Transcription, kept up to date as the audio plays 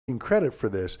credit for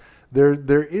this.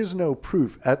 There is no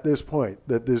proof at this point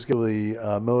that this is really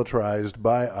militarized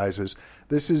by ISIS.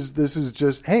 This is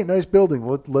just, hey, nice building.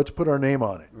 Let's put our name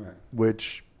on it. Right.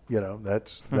 Which,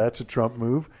 that's a Trump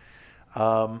move.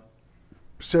 So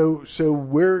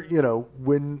we're,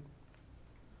 when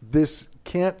this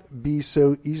can't be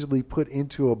so easily put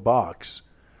into a box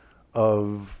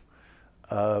of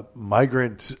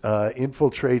migrant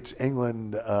infiltrates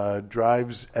England,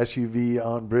 drives SUV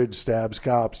on bridge, stabs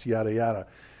cops, yada yada.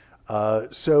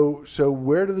 So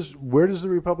where does the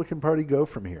Republican Party go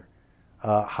from here?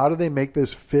 How do they make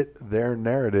this fit their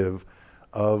narrative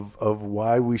of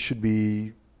why we should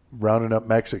be rounding up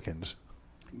Mexicans?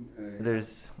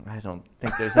 I don't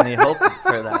think there's any hope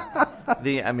for that.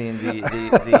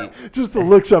 Just the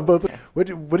looks on both. What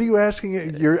are you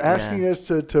asking? You're asking us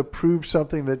to prove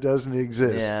something that doesn't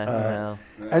exist. Yeah,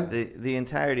 and the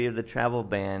entirety of the travel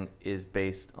ban is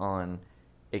based on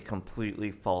a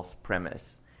completely false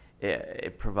premise.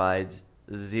 It provides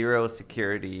zero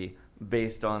security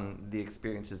based on the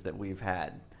experiences that we've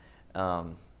had.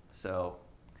 So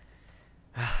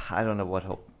I don't know what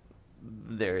hope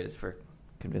there is for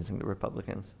convincing the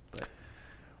Republicans. But.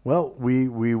 Well, we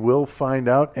will find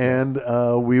out, and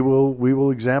we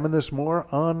will examine this more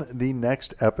on the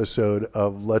next episode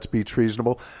of Let's Be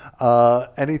Treasonable.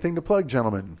 Anything to plug,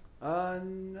 gentlemen?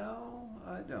 No,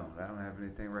 I don't. I don't have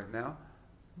anything right now.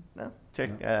 No,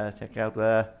 check out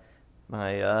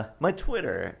my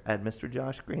Twitter at Mr.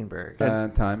 Josh Greenberg.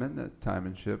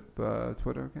 Tymon Shipp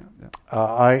Twitter account. Yeah.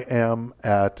 I am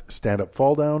at Stand Up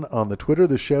Fall Down on the Twitter.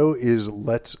 The show is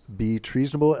Let's Be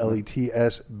Treasonable,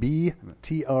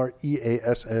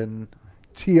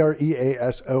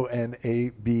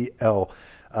 LETSBTREASONABL.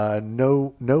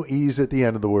 No E's at the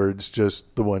end of the words,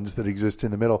 just the ones that exist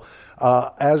in the middle.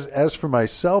 As for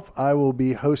myself, I will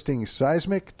be hosting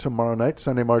Seismic tomorrow night,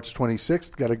 Sunday, March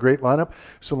 26th. Got a great lineup.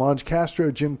 Solange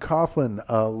Castro, Jim Coughlin,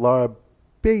 Laura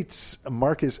Bates,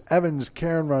 Marcus Evans,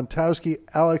 Karen Rontowski,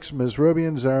 Alex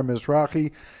Mizrobian, Zara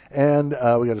Mizrahi, and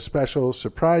we got a special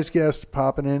surprise guest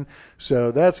popping in.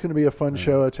 So that's going to be a fun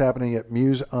show. It's happening at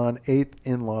Muse on 8th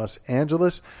in Los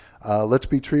Angeles. Let's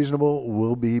Be Treasonable.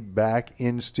 We'll be back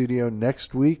in studio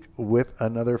next week with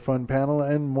another fun panel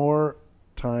and more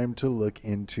time to look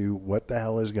into what the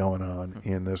hell is going on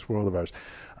in this world of ours.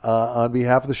 On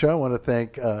behalf of the show, I want to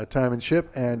thank Tymon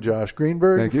Shipp and Josh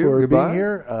Greenberg for being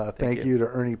here. Thank you to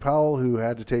Ernie Powell, who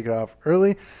had to take off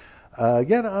early.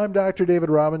 Again, I'm Dr. David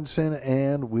Robinson,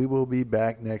 and we will be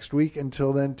back next week.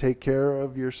 Until then, take care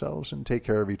of yourselves and take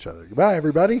care of each other. Goodbye,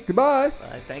 everybody. Goodbye.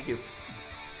 Bye. Thank you.